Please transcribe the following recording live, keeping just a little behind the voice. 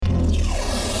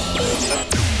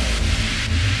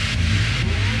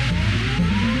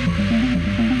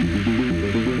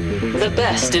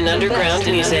best in underground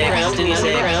music.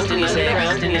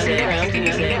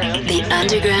 The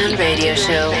Underground Radio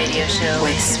Show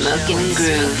with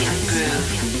Smokingroove.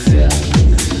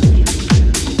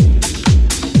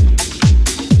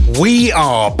 We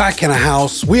are back in the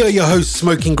house. We are your hosts,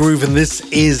 Smokingroove, and this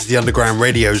is the Underground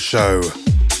Radio Show.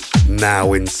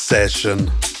 Now in session.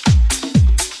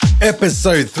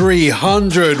 Episode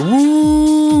 300.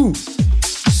 Woo!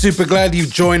 Super glad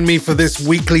you've joined me for this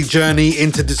weekly journey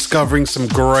into discovering some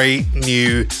great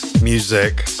new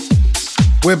music.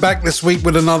 We're back this week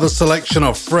with another selection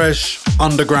of fresh,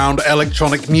 underground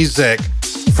electronic music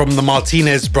from the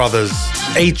Martinez brothers,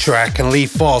 A-Track and Lee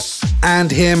Foss, and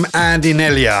him and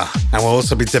Inelia. And we'll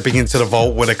also be dipping into the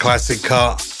vault with a classic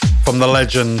cut from the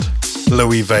legend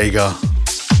Louis Vega.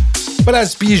 But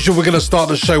as per usual, we're going to start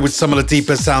the show with some of the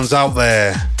deeper sounds out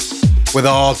there, with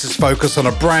our artist focus on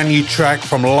a brand new track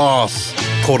from Lars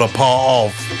called A Part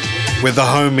Of, with the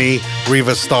homie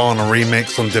Riva Star on a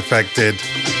remix on Defected.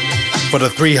 For the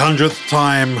 300th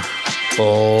time,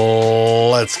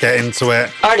 let's get into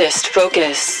it. Artist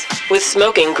Focus with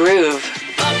Smokingroove.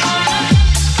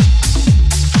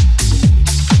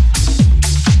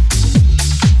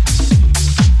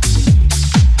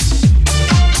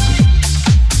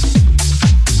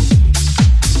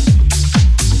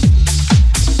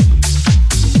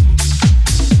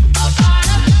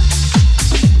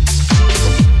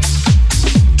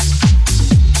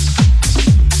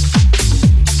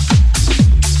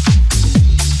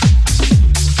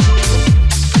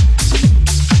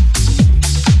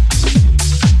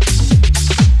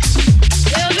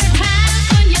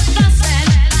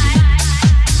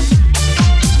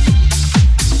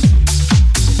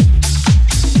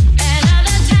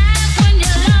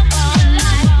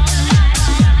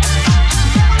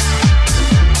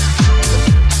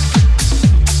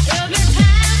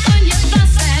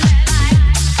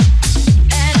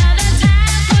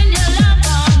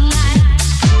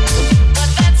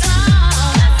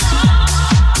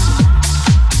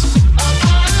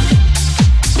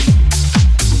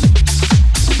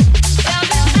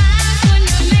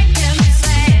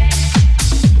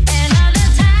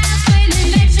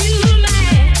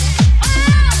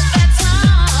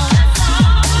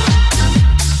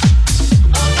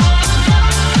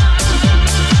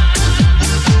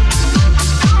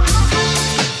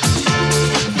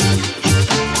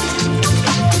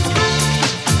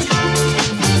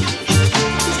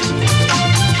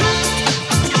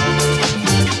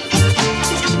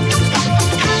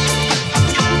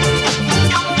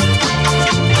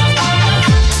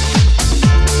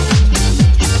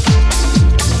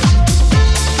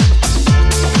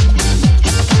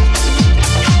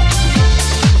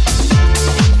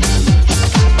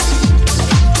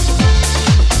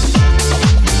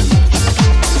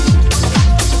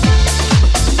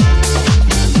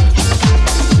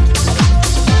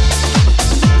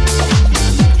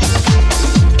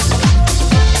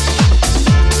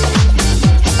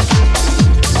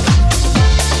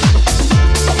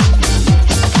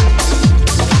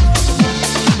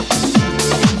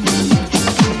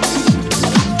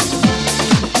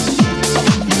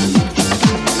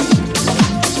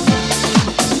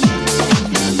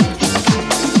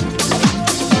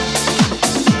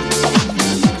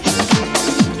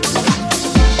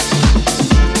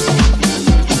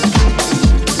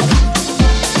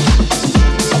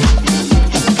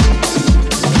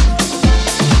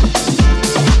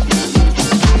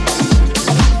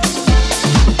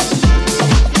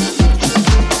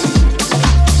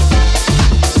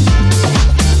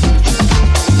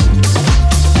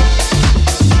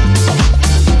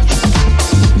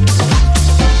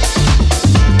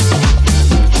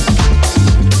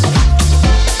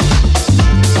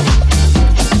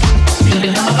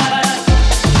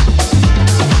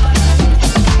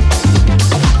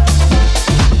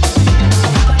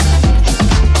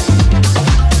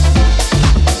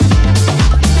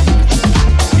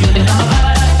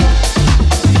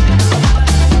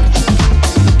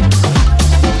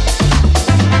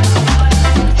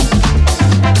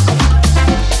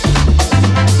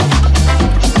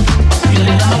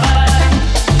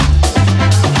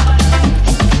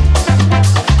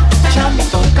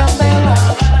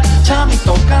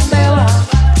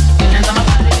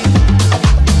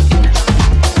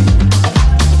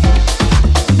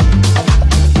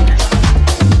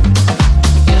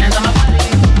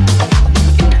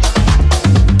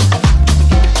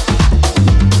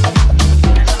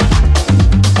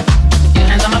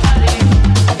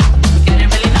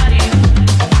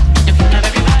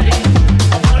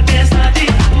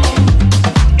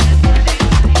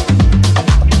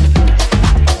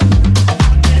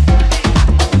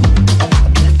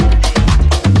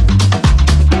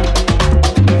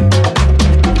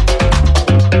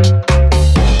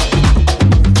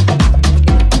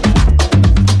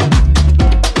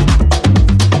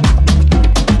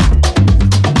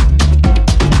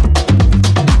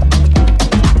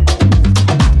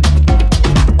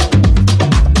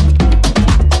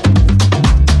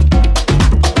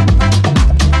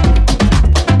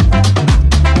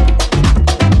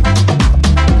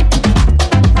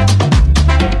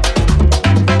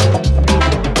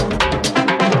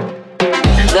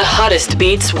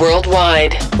 beats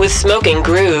worldwide with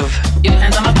Smokingroove. Your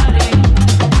hands on my body.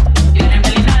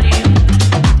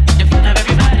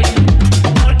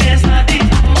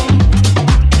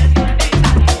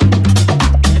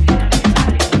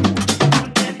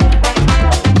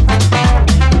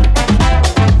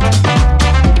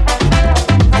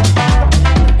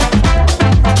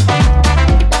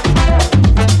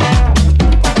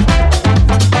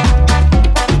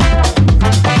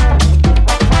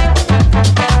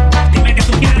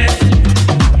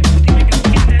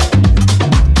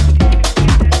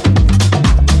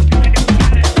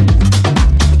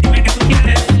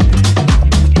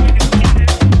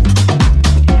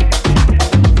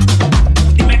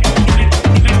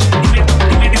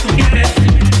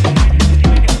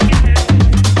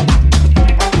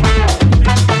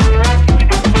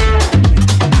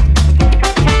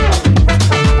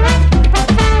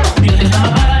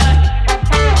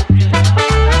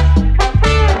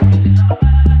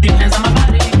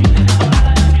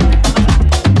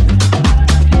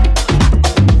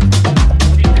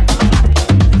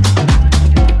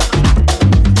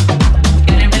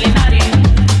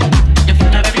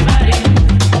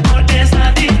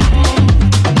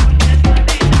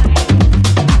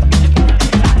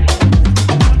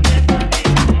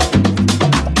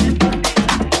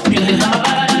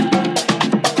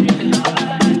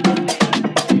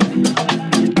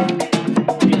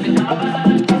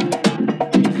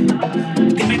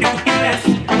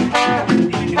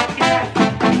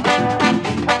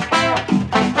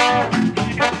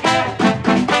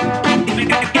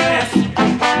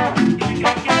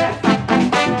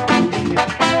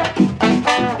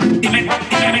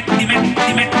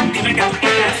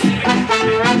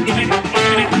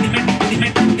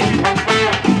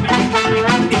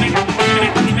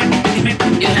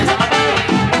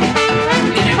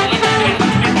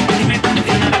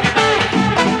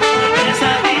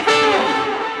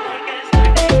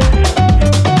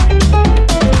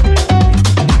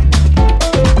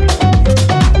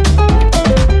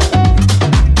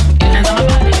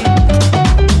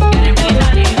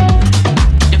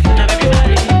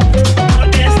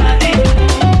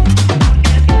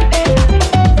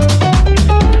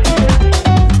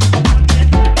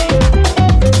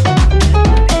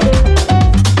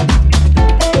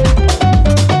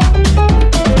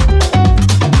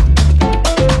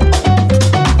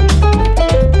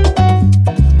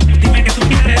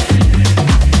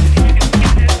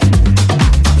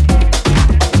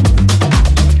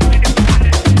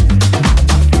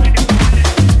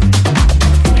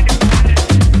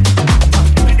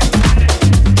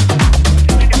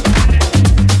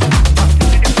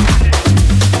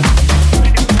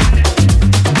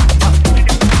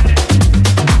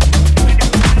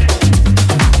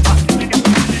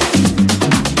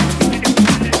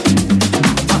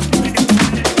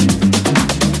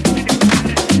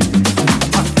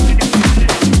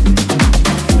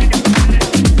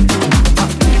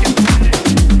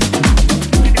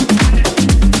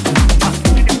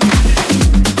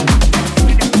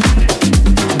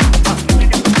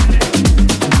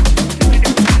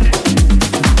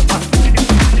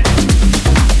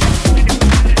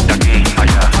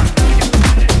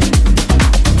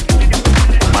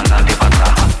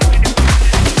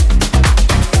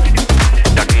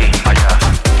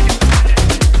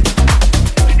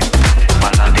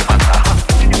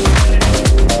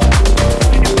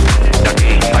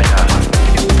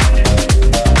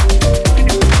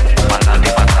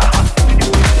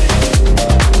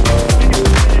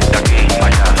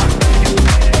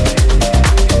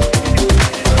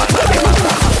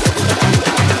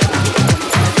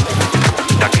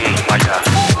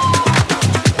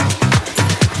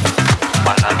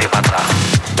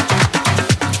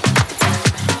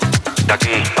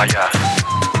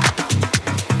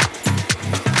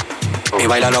 Y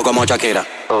bailalo como Shakira,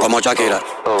 como Shakira,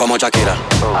 como Shakira.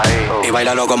 Y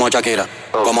bailalo como Shakira,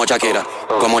 como Shakira,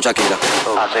 como Shakira.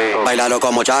 Bailalo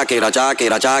como Shakira,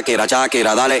 Shakira, Shakira,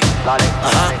 Shakira, dale.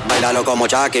 Ajá. Bailalo como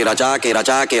Shakira, Shakira,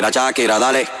 Shakira, Shakira,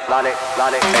 dale.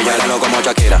 Ella bailalo como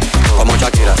Shakira, como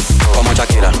Shakira, como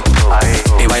Shakira.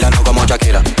 Y bailalo como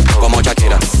Shakira, como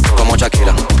Shakira, como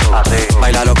Shakira.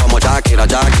 Bailalo como Shakira,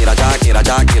 Shakira, Shakira,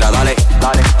 Shakira, dale.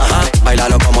 Ajá.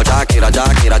 Bailalo como Shakira,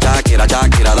 Shakira, Shakira,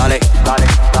 Shakira, dale.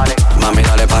 Mami,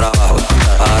 dale para abajo,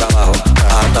 hasta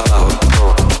abajo.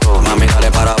 Mami,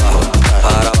 dale para abajo,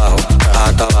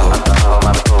 hasta abajo.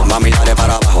 Mami, dale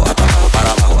para abajo, hasta abajo,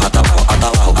 para abajo, hasta abajo, hasta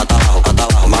abajo, hasta abajo, hasta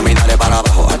abajo. Mami, dale para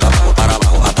abajo, hasta abajo, para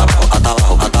abajo, hasta abajo, hasta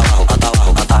abajo, hasta abajo, hasta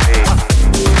abajo, hasta abajo.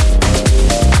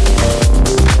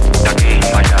 De aquí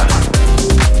para allá.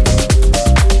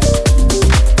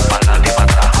 Para adelante y para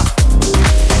atrás.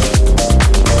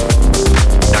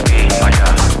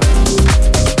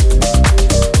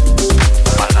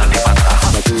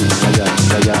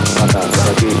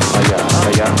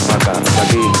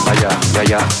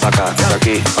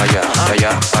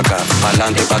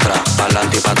 pa'lante y pa' atrás,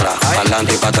 pa'lante y pa' atrás,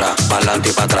 pa'lante y pa' atrás, pa'lante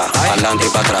y pa' atrás, pa'lante y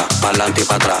pa' atrás, pa'lante y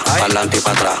pa' atrás, pa'lante y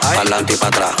pa' atrás, pa'lante y pa'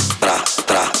 atrás, tra,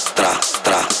 tra, tra,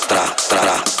 tra, tra, tra,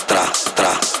 tra,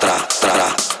 tra, tra,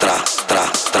 tra, tra, tra,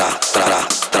 tra, tra,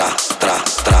 tra, tra,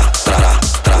 tra,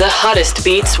 tra. The hottest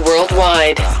beats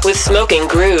worldwide with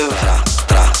Smokingroove.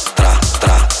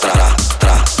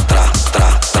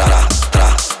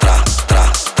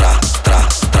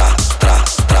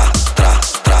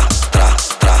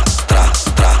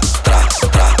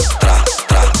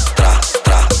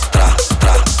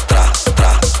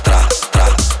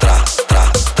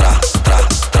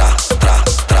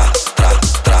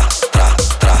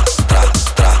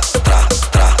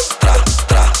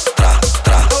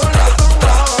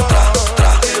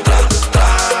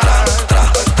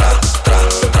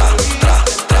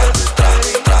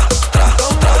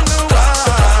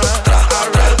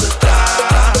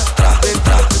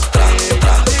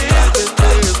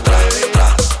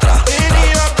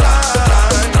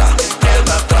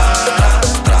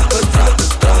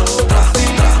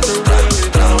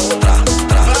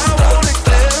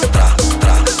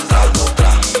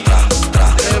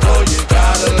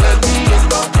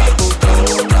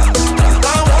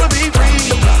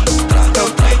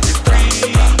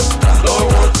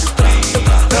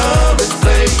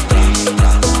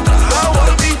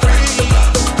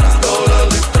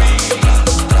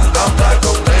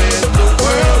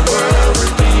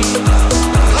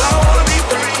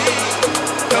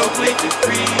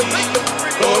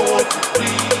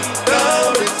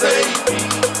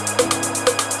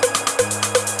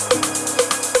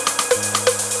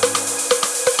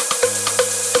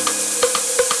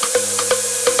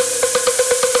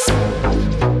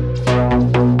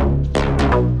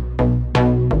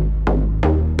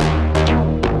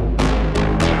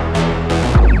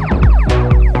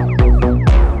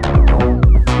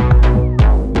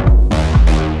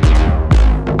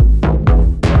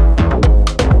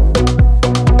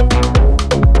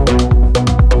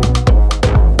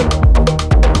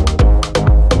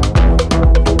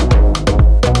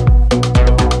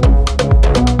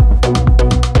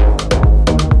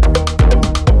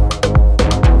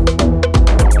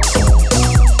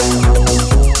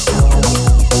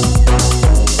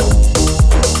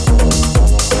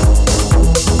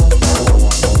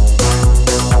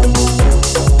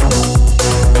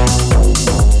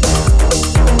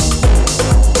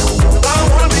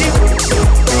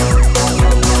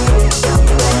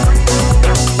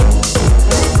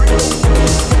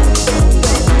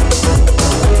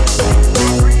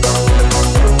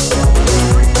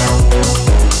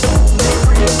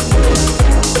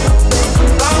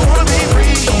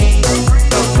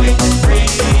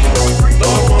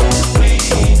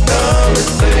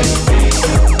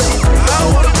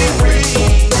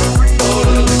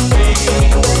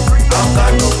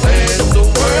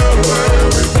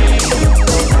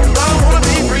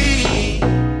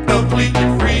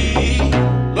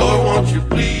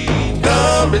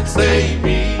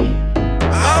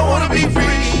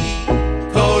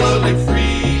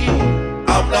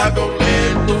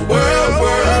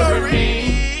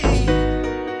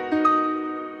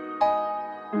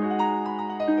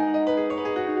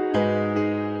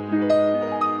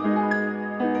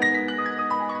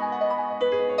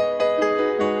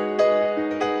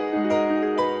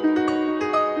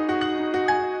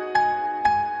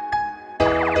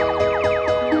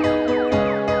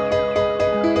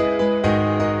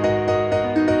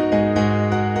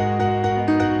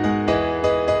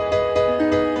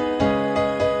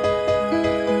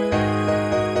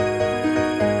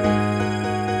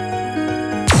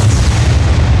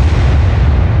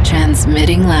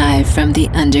 Transmitting live from the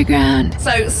underground.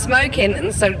 So smoking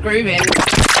and so grooving.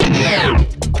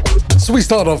 So we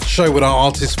start off the show with our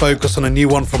artist focus on a new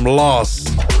one from Lars,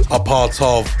 a part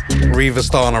of Riva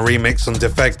Star on a remix on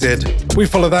Defected. We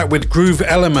follow that with Groove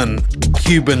Element,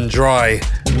 Cuban Dry,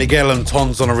 Miguel and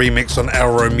Tons on a remix on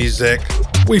Elro Music.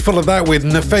 We follow that with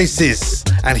Nephasis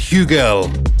and Hugel,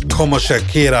 Como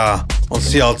Shakira on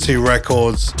CR2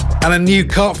 Records. And a new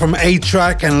cut from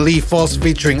A-Track and Lee Foss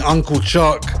featuring Uncle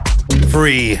Chuck,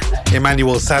 Free,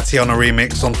 Emmanuel Satie on a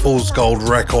remix on Fool's Gold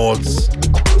Records.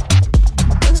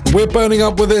 We're burning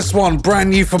up with this one, brand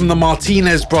new from the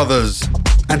Martinez Brothers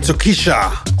and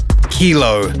Tokisha,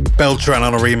 Kilo, Beltran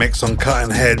on a remix on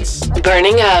Cutting Heads.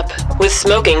 Burning up with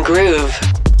Smokingroove.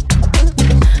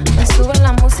 Me sube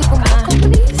la música un poco,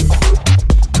 please.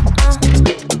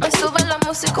 Me sube la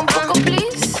música un poco,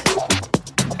 please.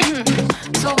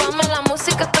 Súbame la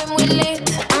música, estoy muy lit.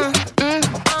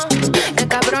 Qué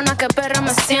cabrona, qué perra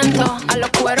me siento. A los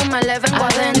cueros me le vengo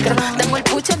adentro. Tengo el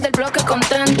pucher del bloque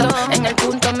contento. En el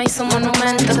punto me hizo un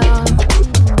monumento.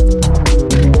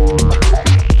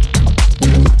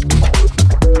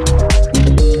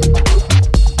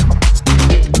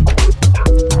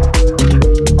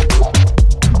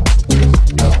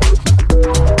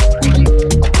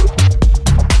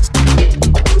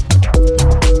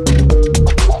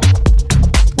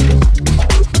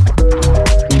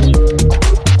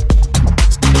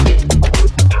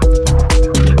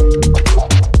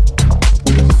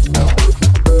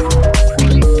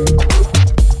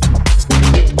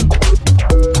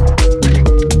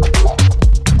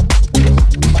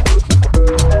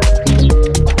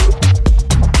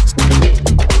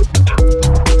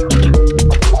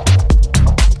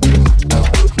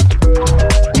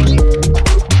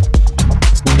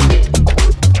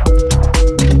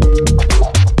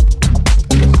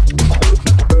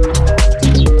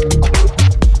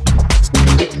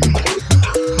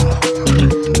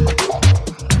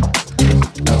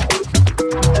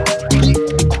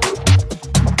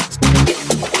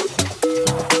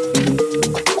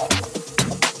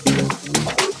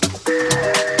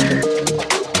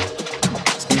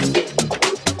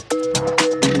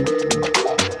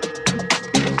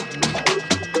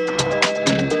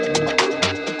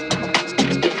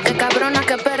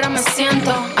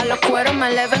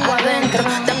 adentro.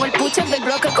 Tengo el pucho del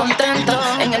bloque contento.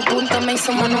 En el punto me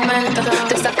hizo monumento.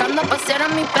 Estoy sacando a pasear a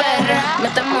mi perra.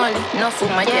 Mete mole, no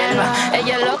fuma hierba.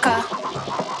 Ella es loca,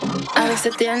 a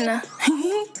veces tierna.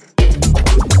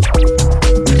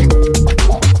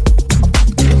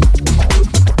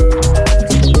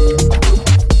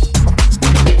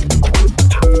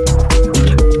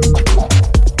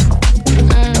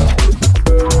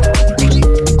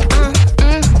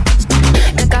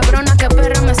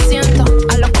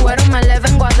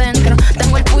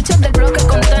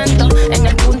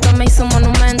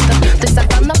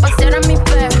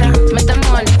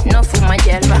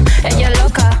 Ella es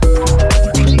loca,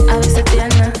 a veces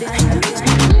tierna.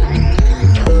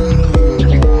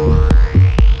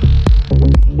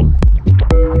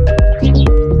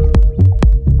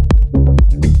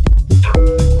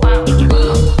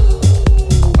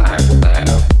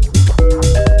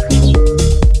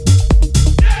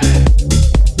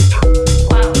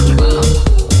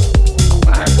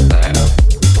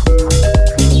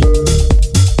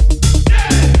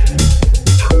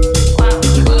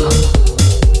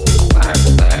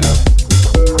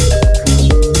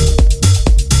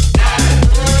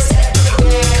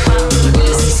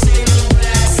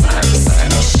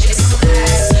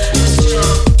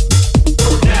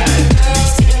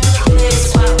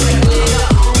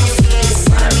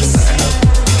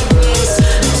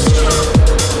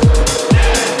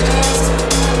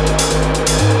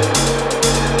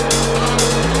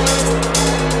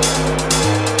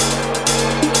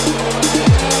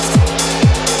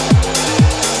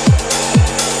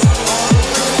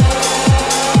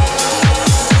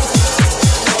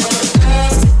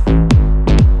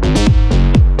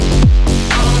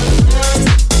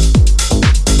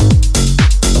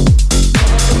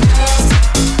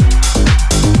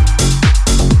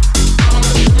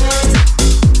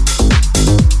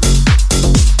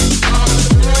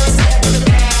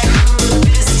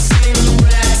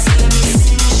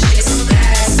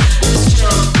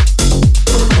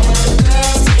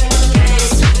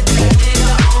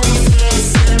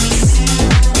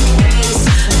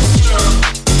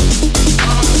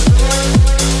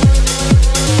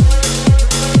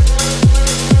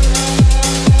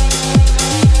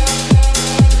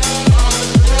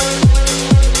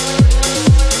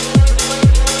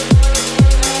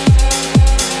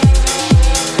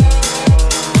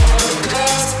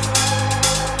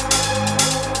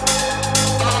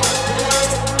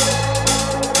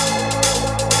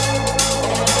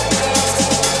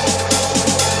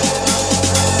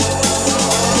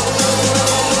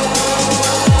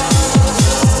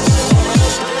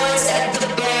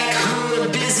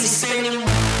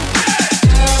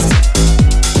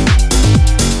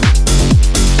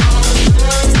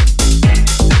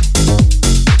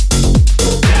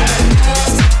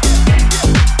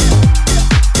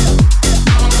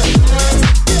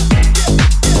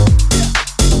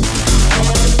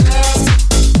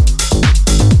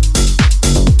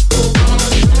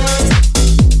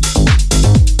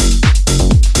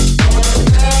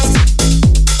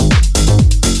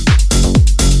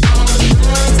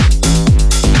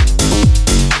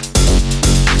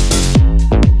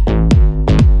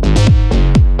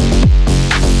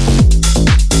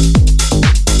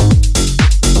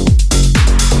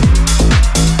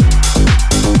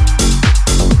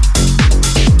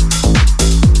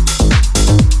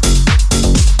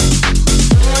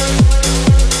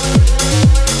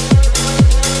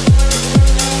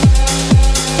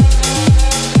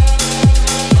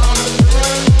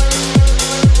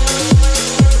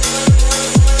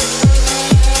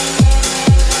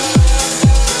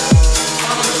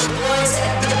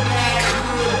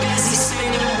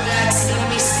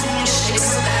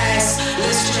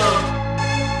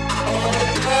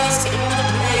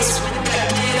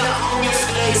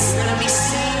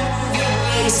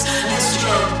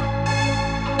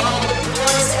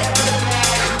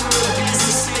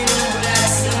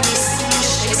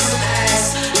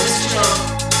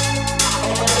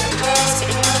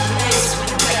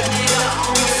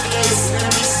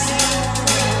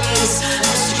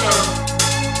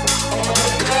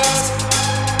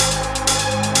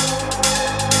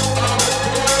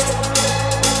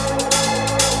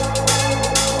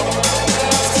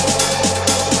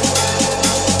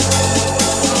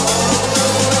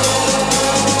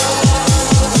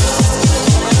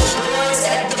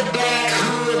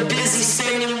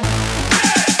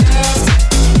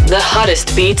 The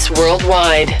hottest beats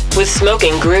worldwide with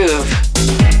Smokingroove.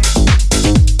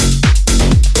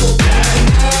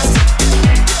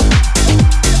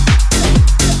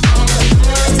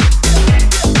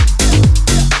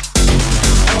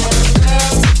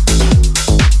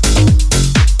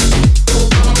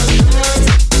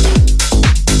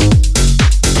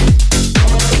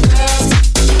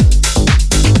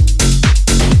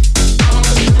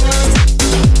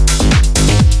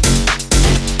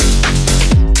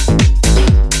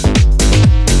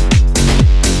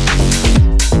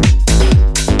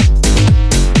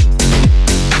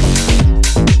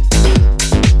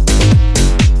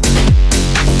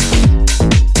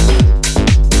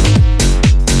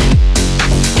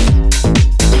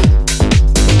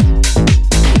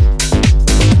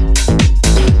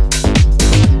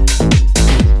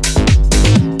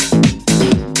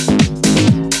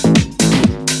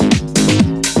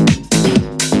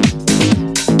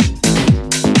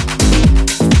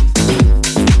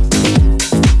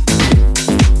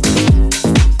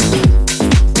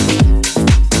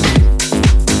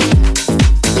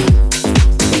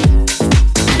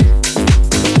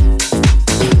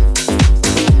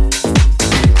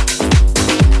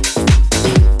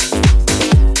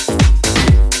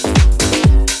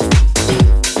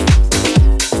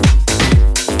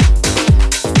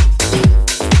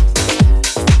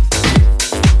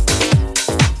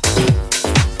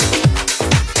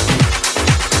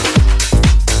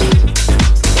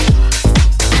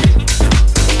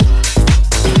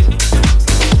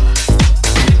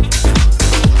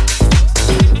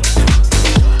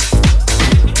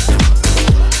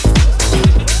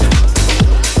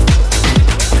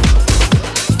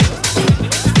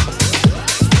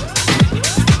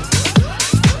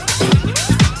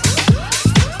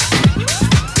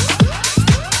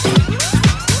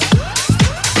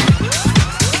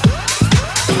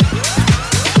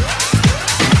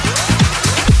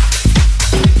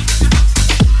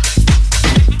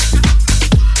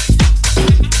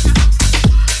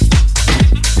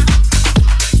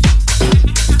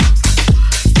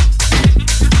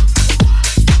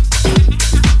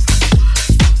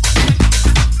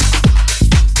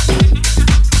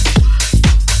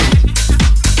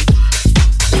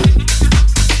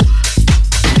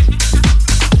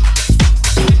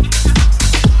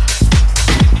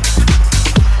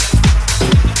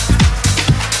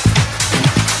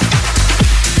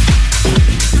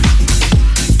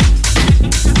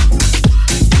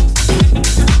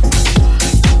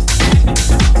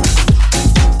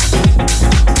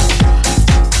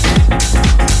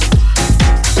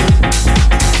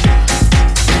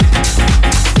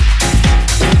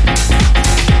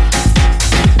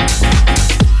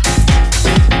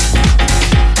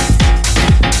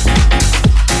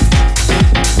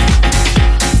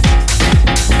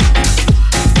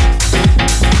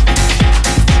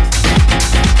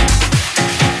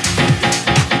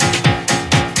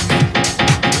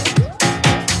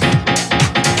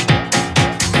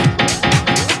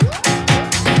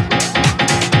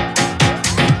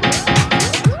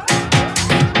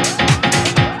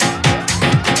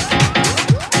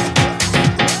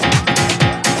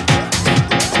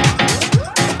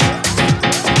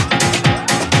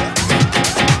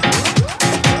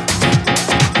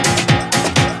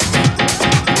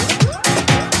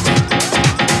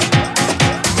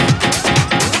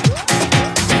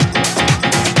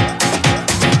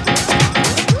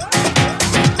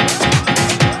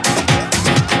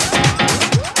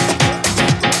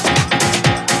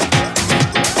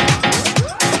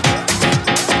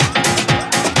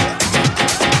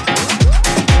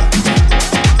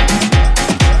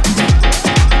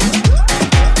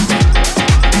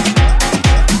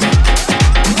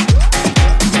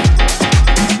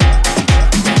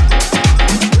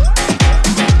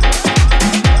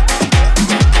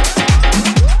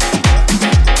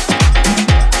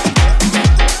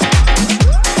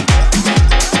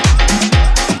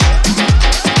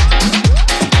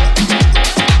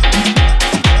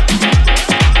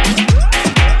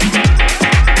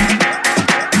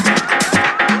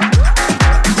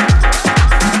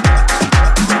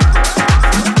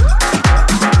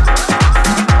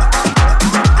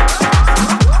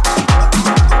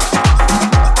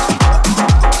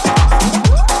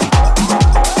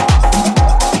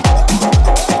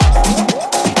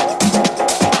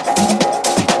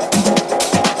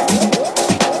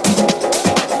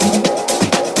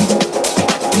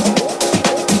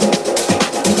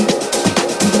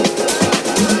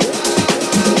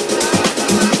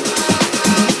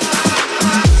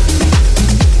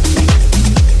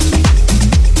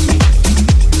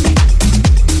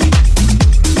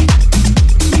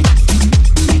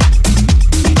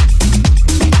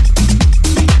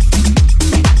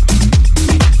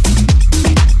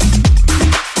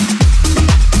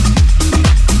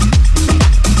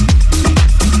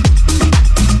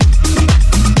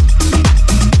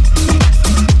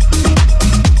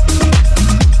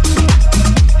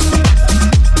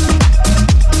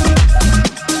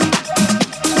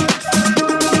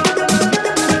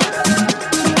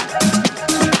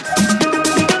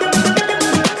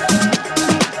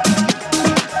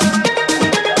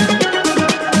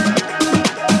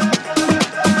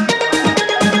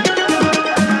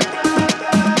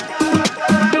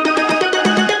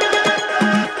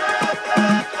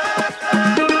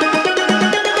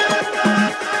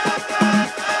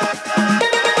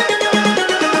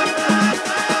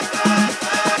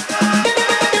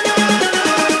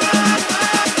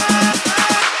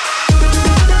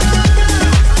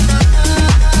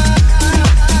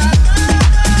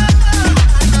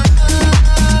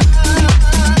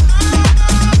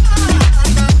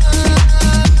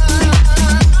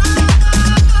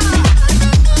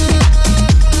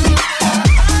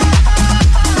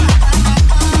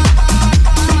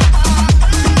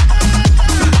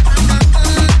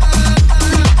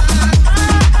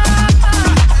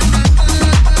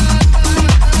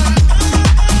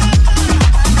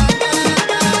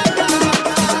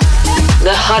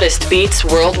 hottest beats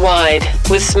worldwide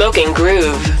with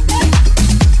Smokingroove.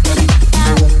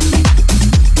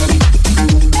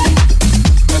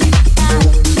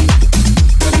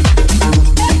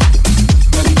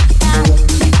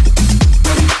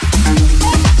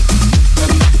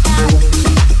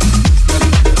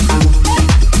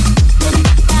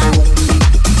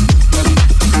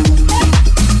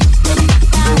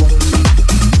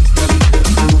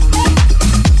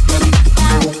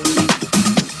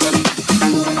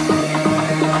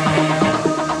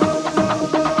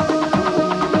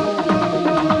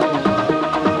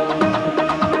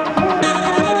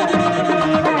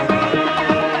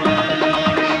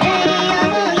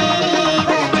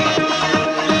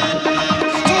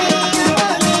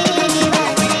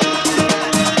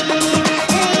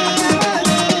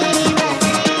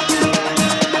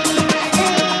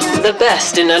 The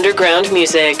best in underground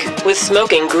music with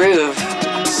Smokingroove.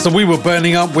 So we were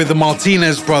burning up with the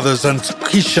Martinez brothers and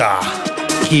Kisha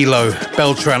Kilo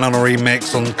Beltran on a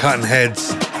remix on Cutting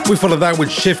Heads. We followed that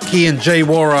with Shift Key and Jay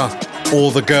Wara,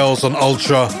 All the Girls on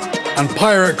Ultra, and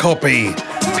Pirate Copy,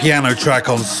 piano track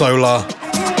on Solar.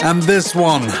 And this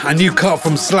one, a new cut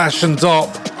from Slash and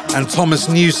Dot and Thomas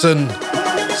Newson,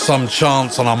 Some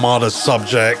Chance on Armada's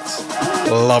Subject.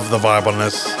 Love the vibe on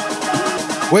this.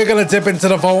 We're gonna dip into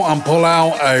the vault and pull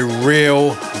out a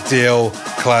real deal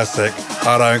classic.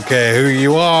 I don't care who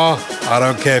you are. I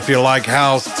don't care if you like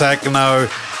house, techno,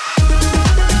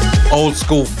 old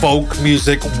school folk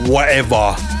music,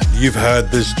 whatever. You've heard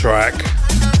this track.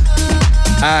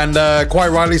 And quite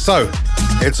rightly so.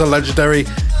 It's a legendary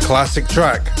classic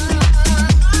track.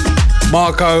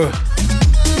 Marco,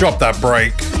 drop that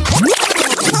break.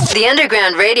 The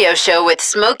Underground Radio Show with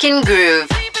Smokingroove.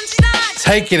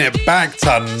 Taking it back to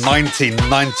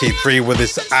 1993 with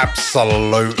this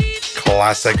absolute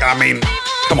classic. I mean,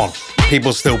 come on,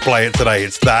 people still play it today.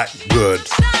 It's that good.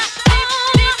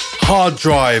 Hard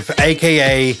Drive,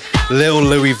 aka Little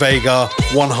Louis Vega,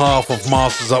 one half of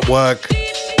Masters at Work.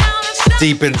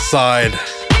 Deep Inside,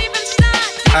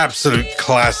 absolute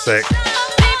classic.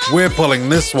 We're pulling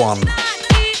this one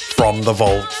from the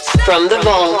vault. From the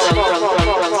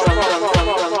vault.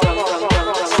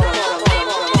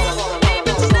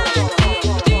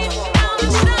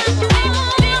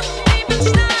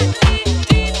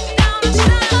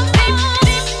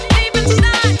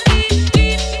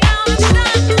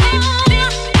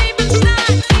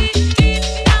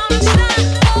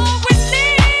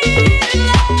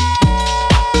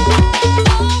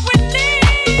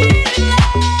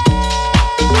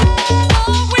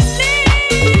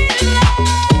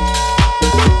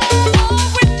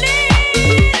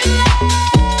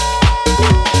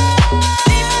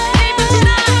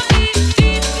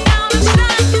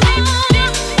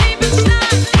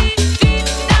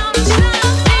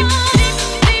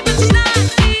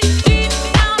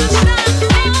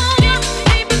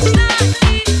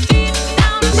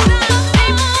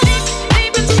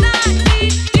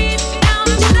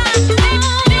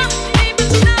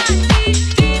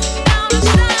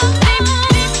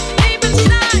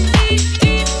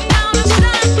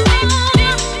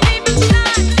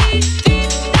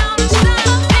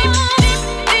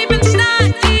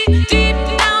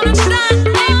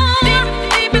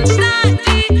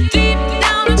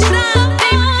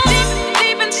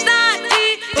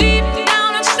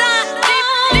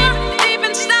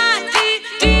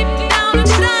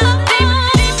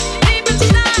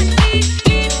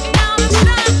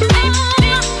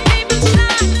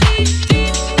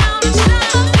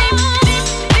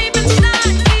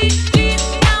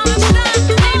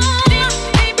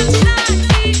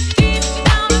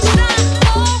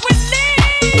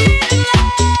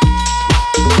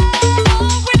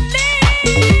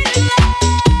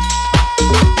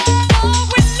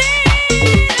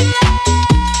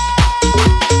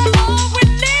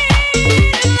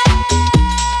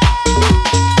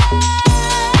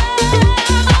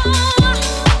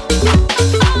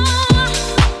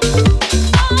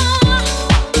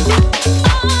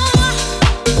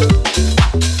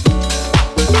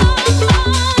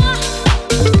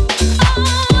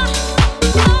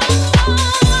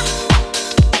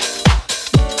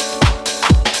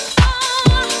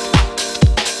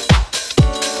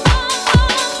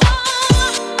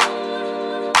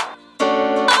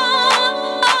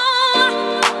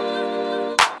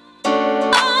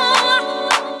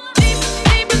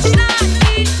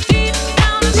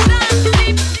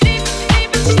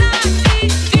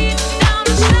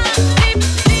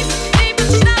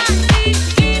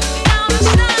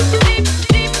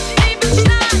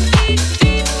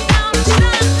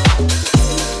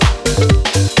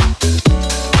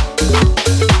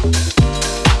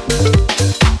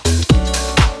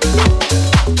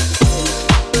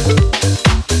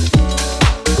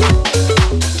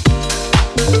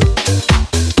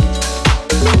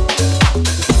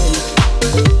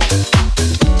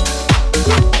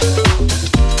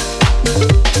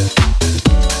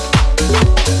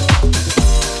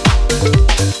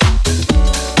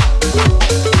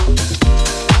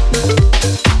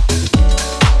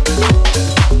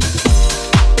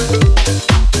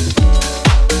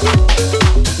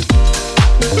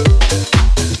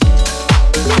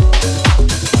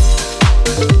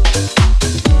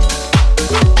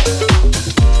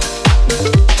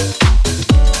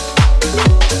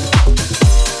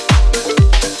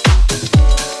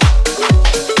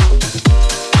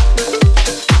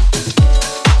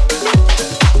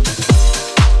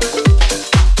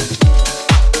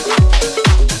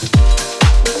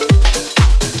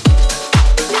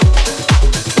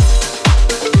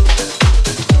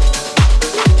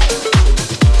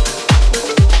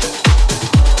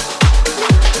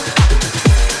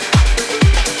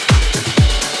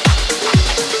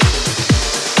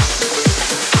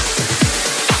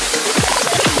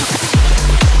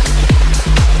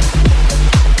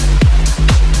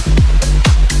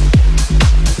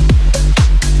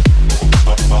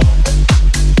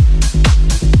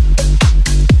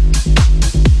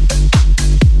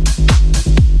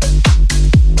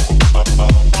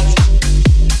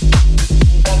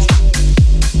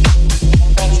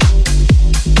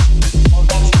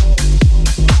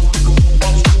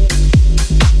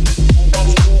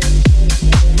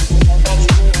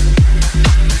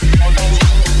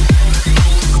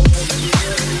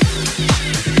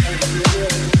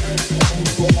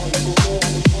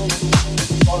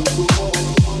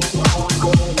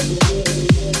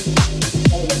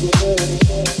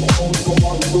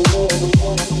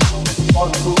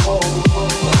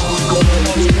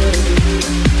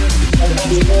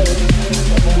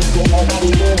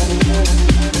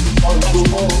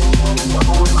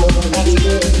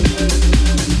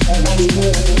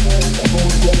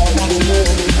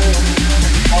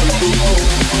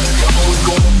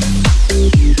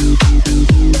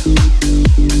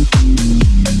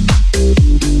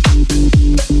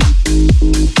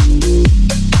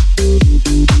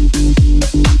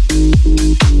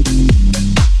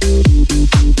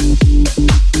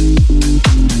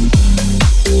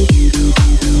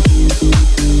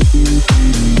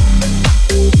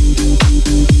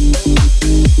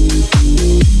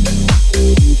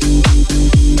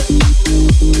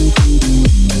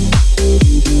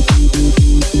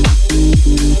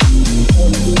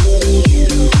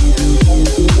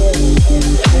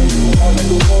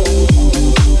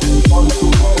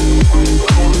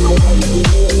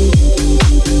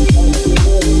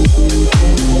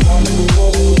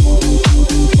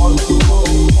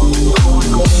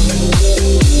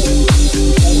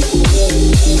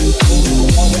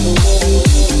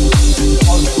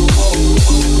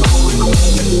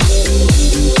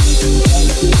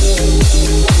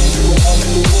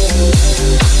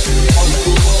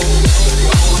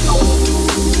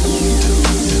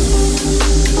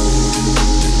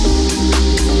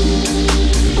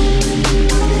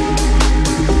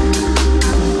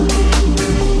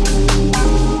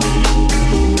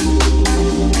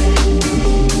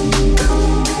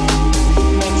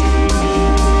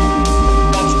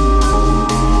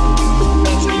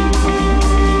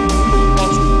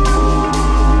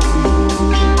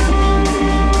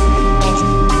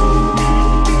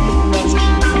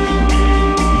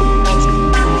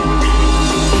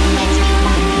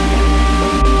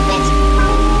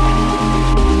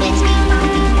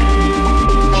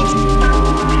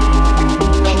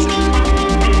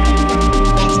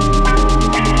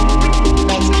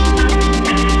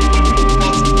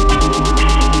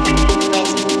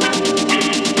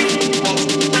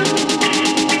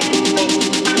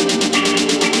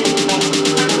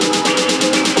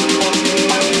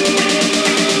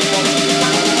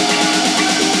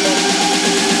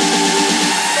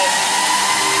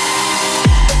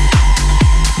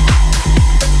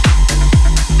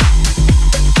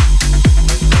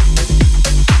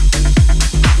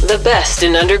 best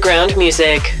in underground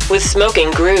music with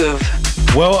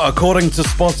Smokingroove. Well, according to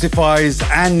Spotify's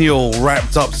annual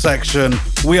wrapped up section,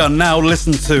 we are now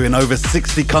listened to in over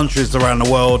 60 countries around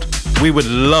the world. We would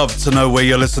love to know where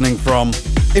you're listening from.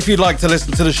 If you'd like to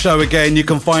listen to the show again, you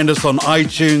can find us on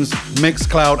iTunes,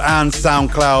 Mixcloud and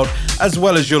Soundcloud, as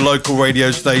well as your local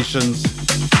radio stations.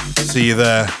 See you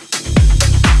there.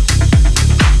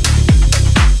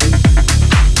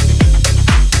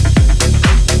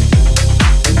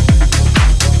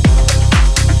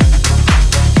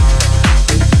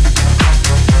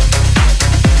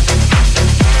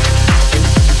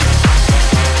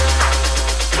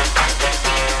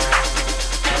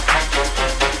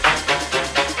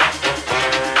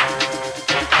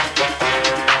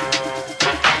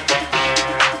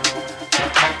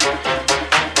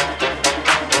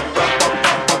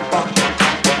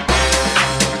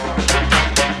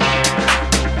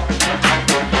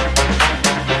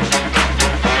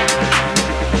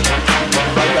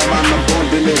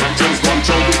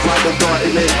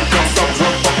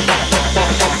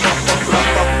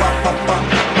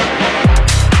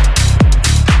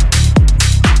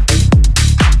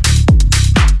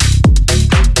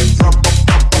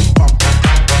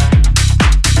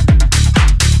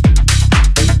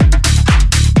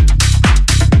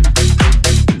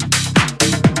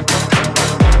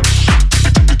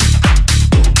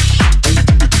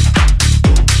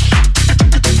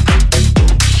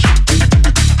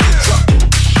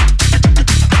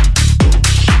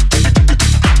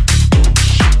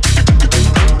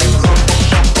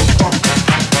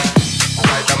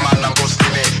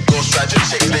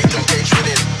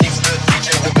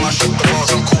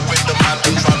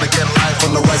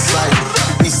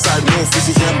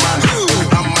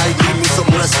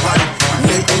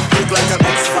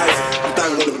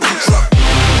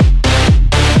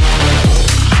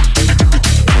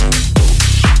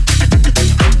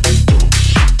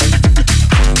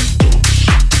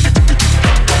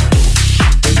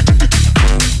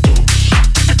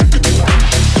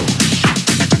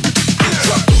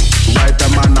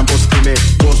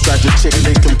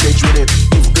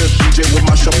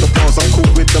 Mash up the balls, I'm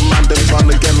cool with the man, them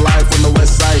tryna get live on the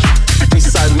west side.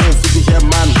 East side move,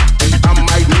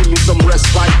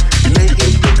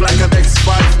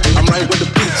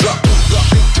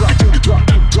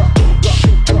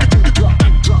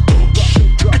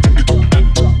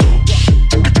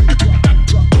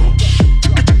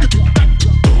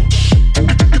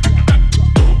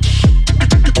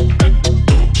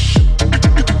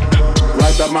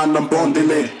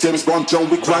 James Bond, John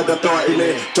Wick, ride the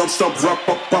dirty. Jump, stop, rap,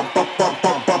 pop, pop, pop, pop,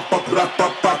 pop, pop, pop, rap,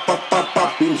 pop, pop, pop, pop,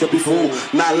 pop. Been here before.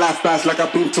 Now life pass like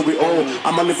I've been to it all.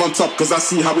 I'ma live on top cause I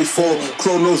see how we fall.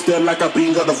 Chronos there like I've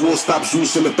been got the war stops.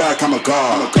 Use in the back, I'm a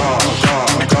god. I'm a god,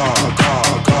 I'm a god, I'm a god,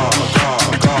 I'm a god,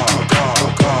 I'm a god, I'm a god, I'm a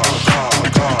god, I'm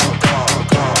a god.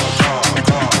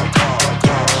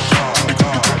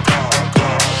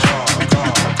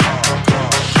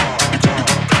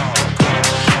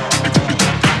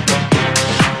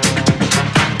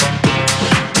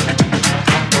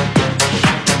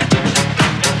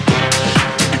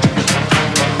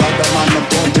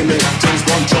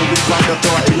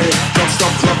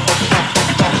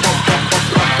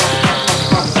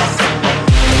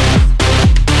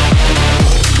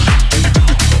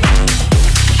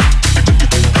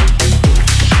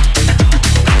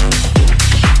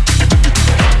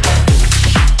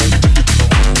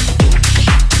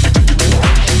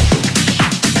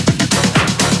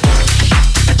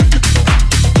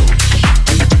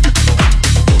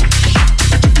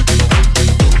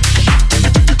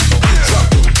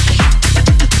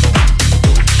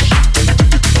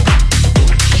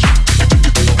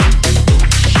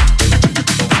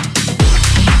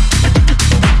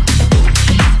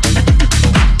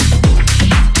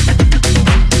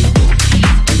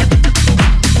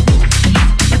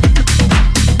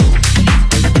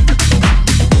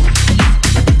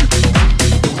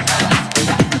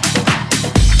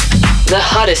 The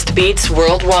hottest beats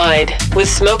worldwide with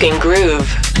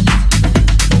Smokingroove.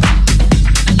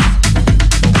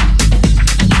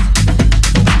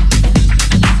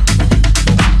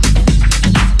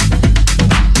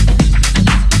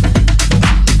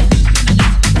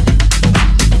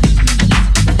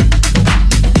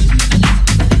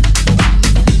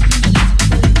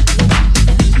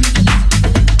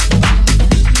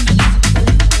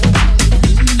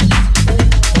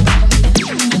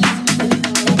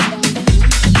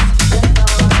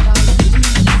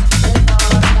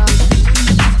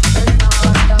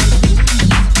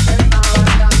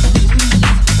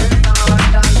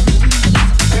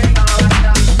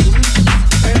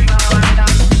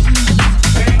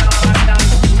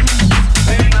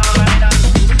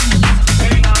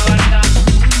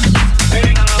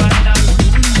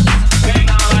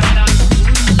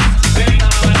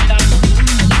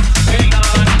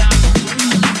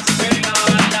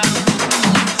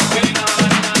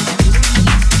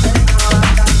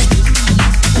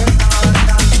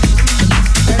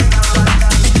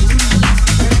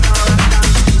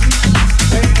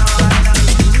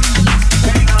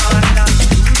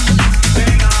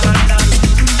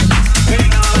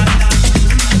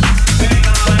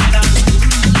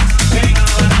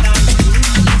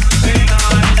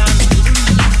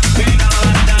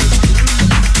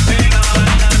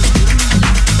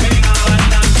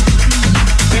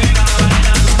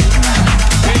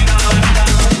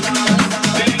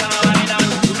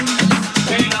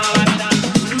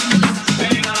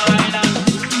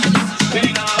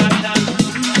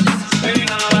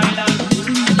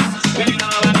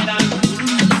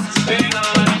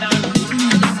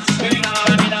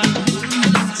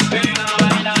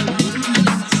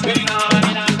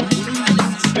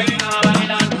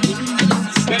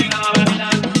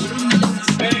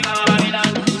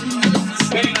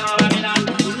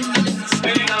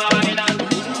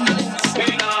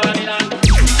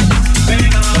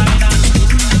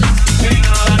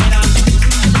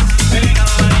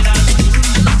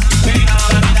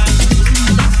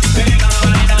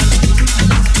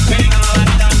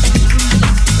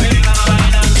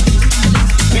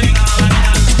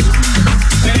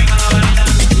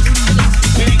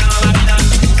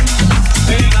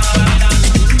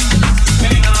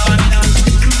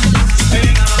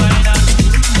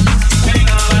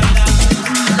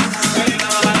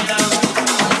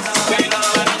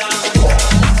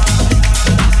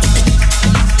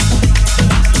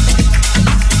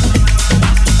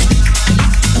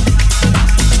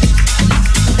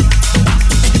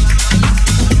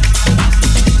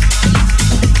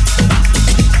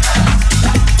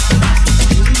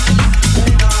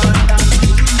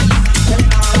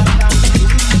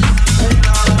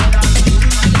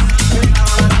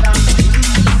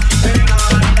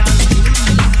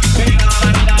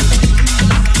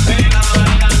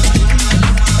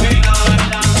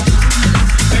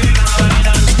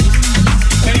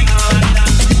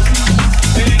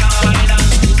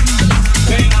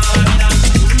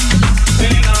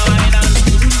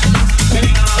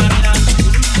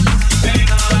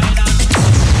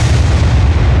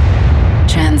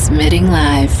 Transmitting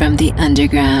live from the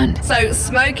underground. So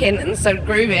smoking and so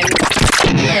grooving.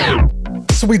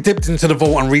 So we dipped into the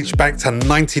vault and reached back to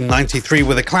 1993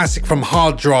 with a classic from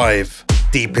Hard Drive,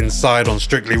 Deep Inside on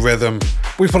Strictly Rhythm.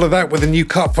 We followed that with a new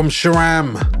cut from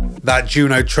Sharam, that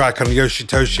Juno track on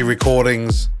Yoshitoshi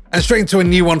Recordings. And straight into a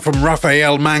new one from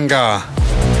Rafael Manga,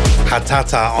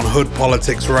 Hatata on Hood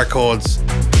Politics Records.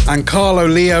 And Carlo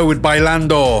Leo with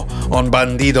Bailando on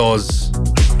Bandidos.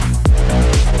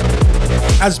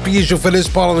 As per usual for this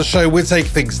part of the show, we'll take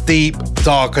things deep,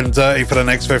 dark and dirty for the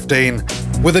next 15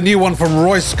 with a new one from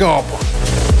Roy Scott.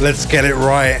 Let's get it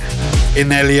right.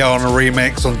 In Elia on a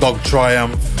remix on Dog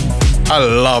Triumph. I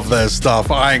love their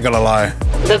stuff, I ain't gonna lie.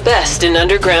 The best in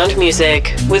underground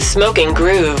music with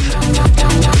Smokingroove.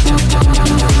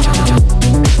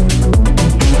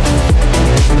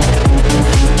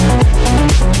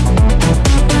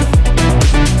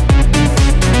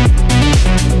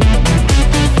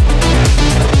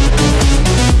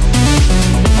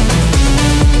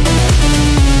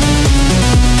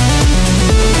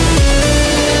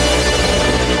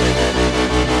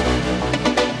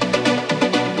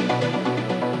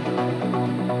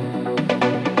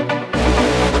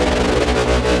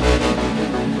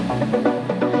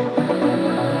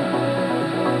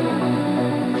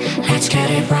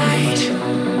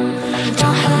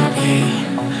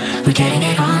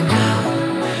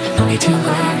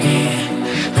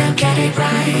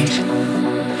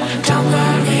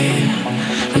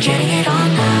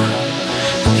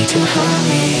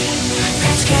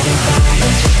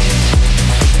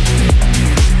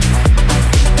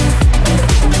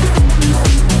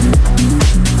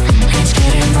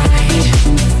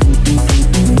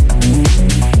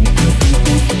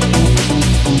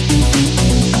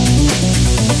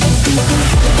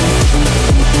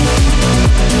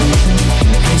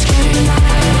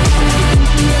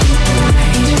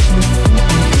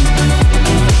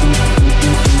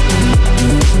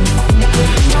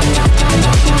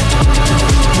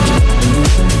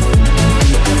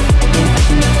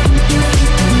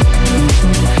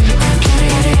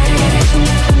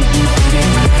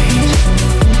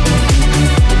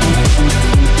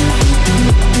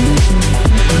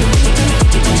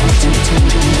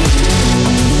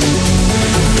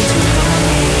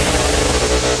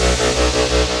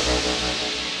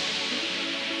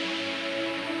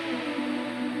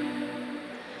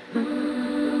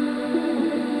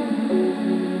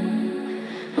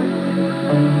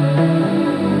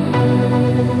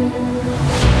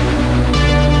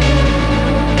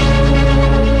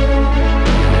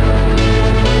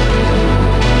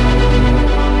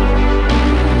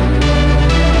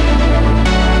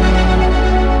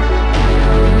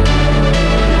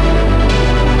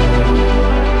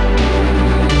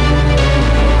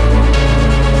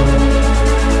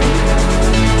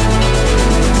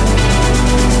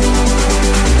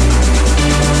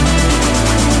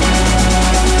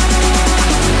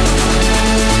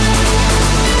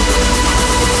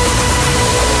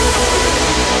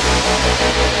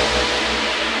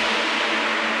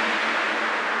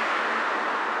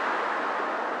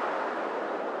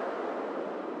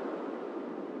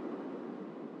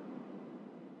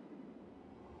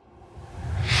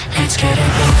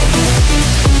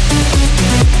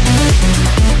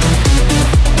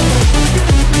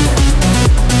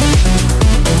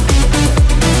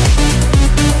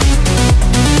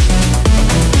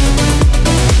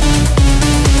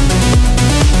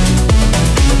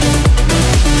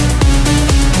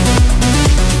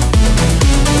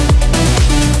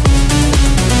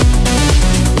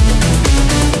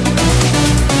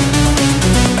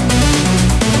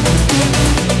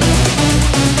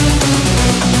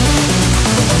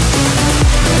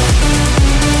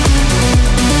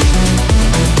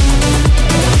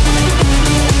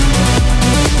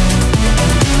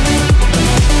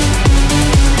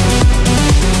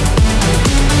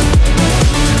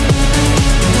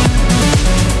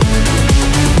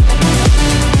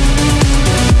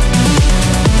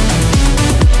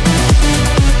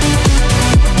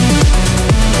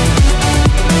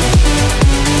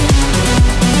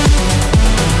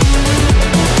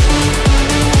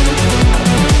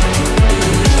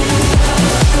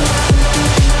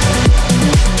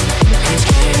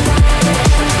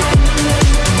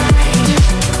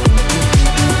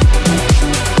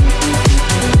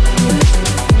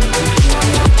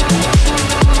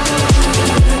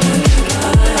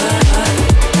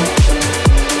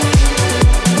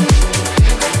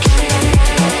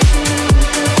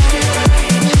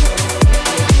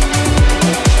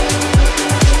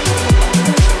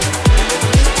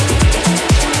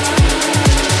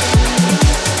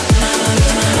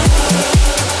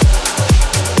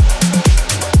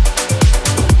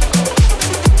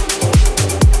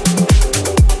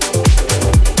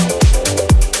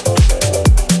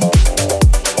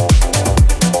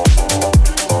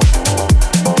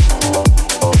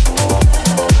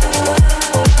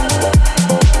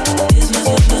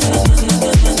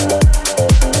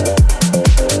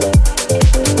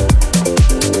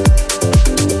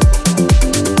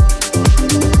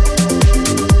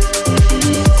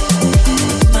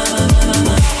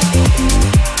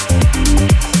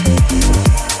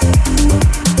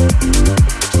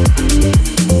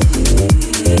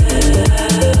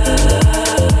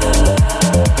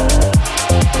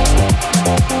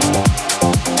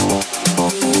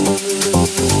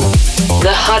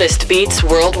 hottest beats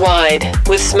worldwide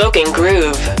with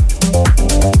Smokingroove.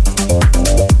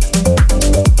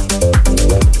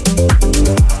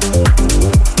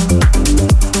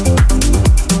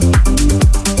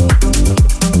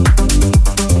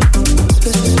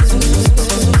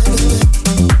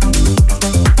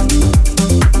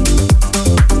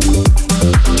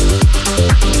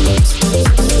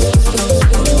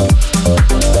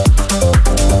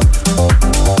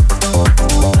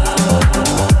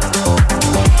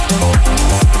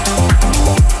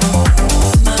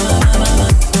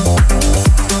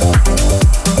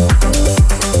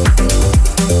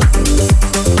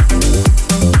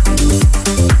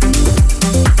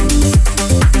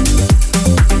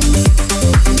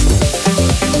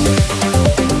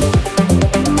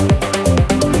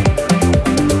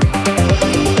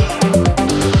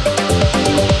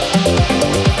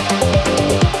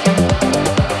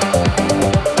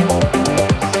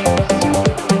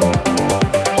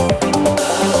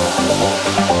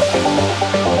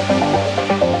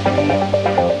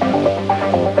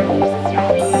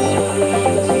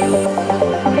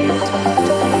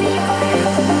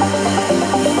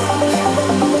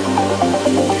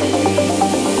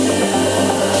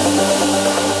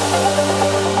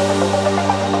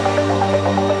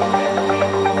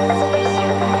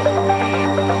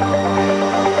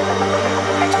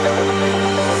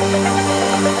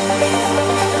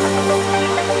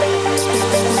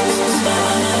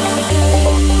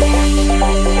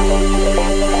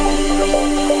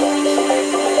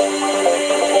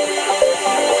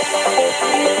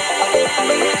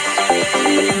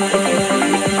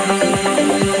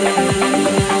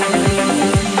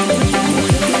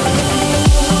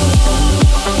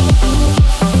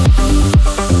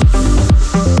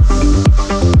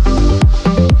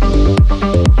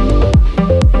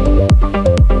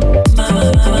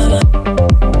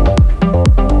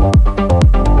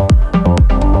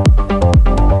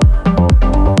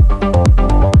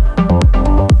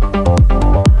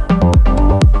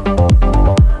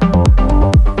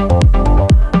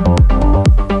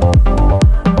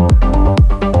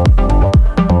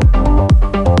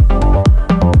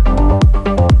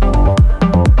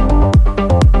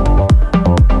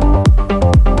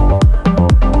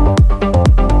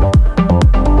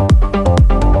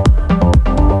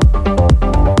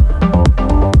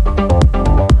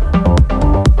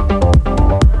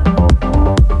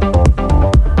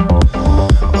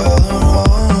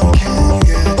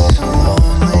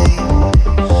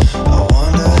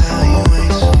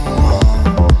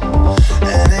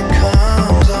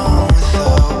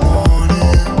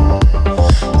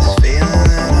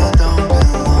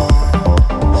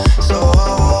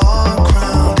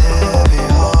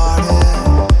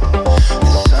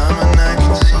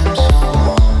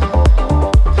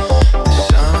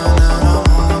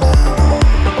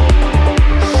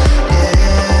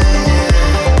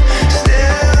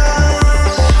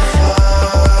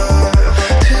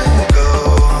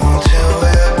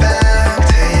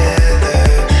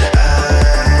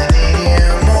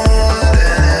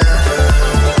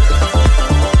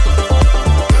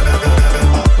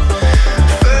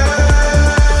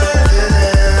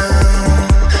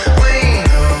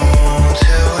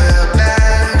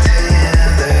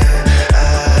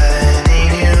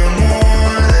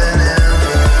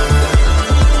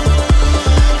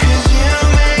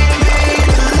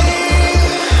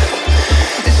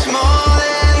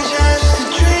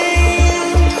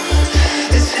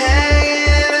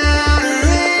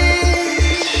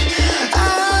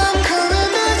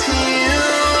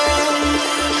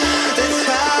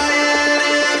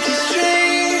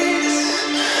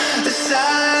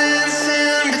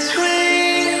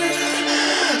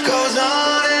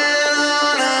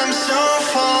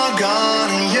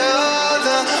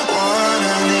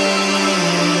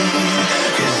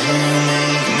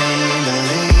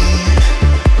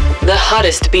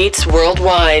 Hottest beats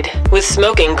worldwide with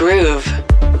Smokingroove.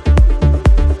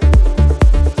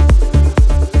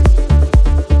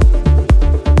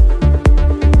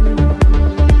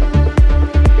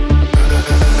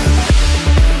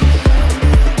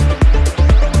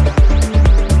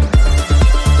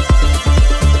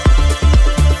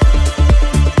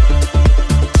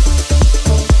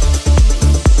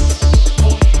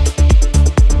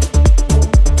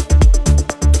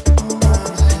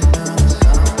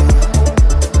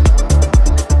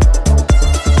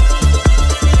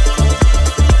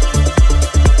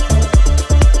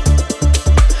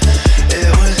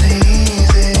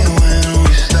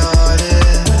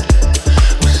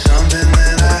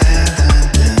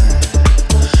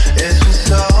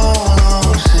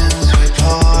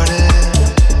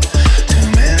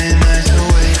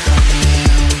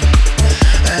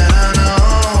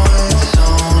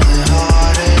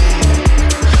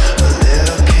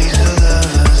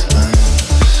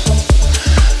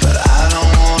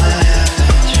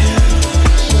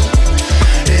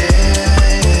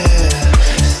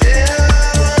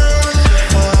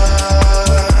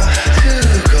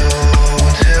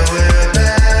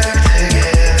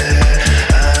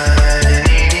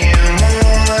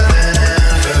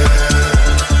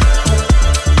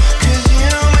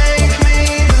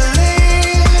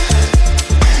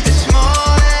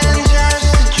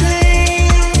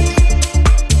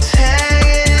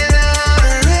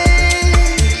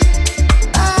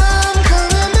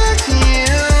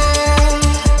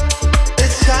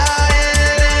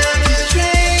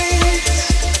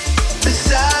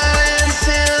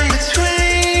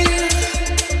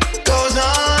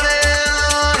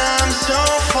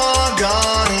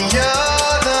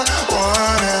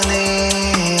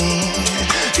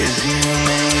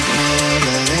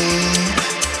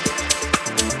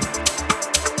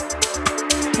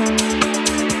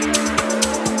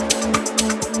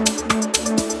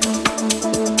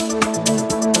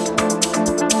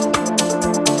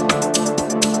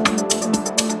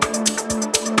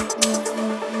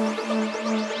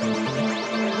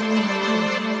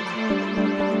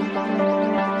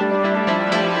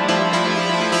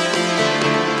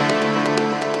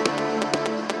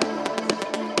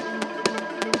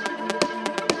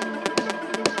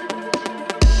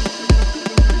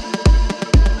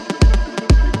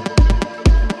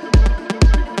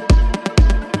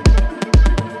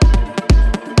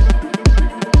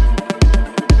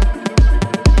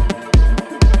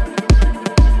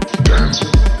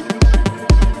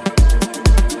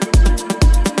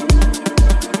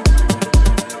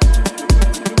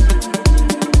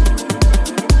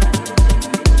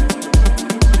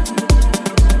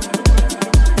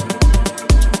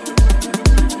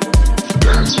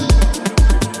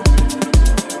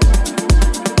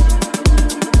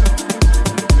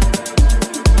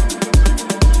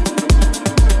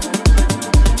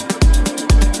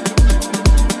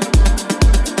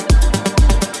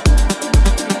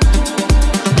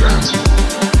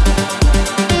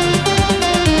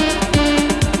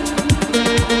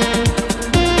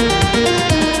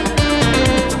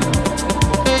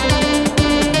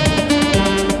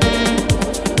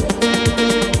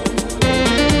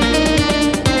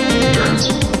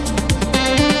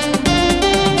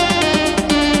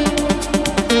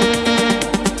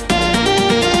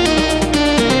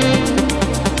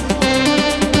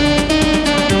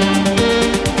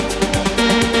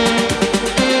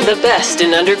 best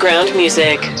in underground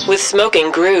music with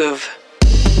Smokingroove.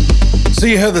 So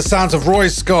you heard the sounds of Roy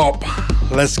Scott.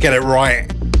 Let's get it right.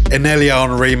 Enelia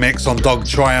on remix on Dog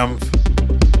Triumph.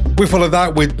 We followed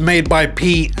that with Made by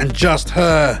Pete and Just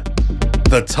Her,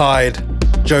 The Tide,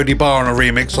 Jody Barr on a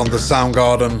remix on The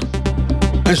Soundgarden.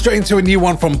 And straight into a new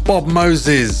one from Bob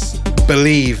Moses,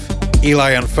 Believe,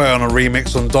 Eli and Fer on a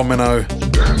remix on Domino.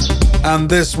 And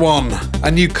this one,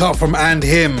 a new cut from And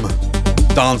Him,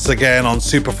 Dance Again on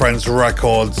Super Friends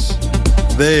Records.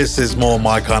 This is more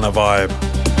my kind of vibe.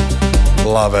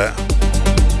 Love it.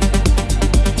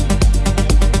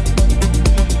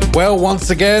 Well,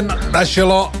 once again, that's your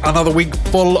lot. Another week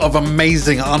full of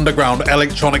amazing underground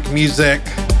electronic music.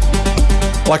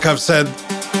 Like I've said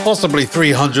possibly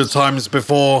 300 times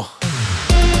before,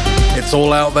 it's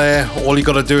all out there. All you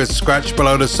gotta do is scratch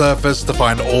below the surface to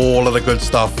find all of the good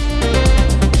stuff.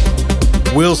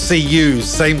 We'll see you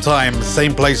same time,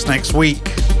 same place next week.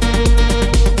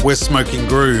 We're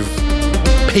Smokingroove.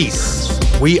 Peace.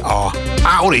 We are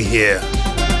out of here.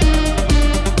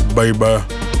 Baby.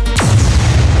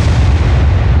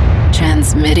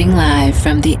 Transmitting live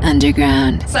from the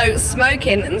underground. So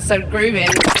smoking and so grooving.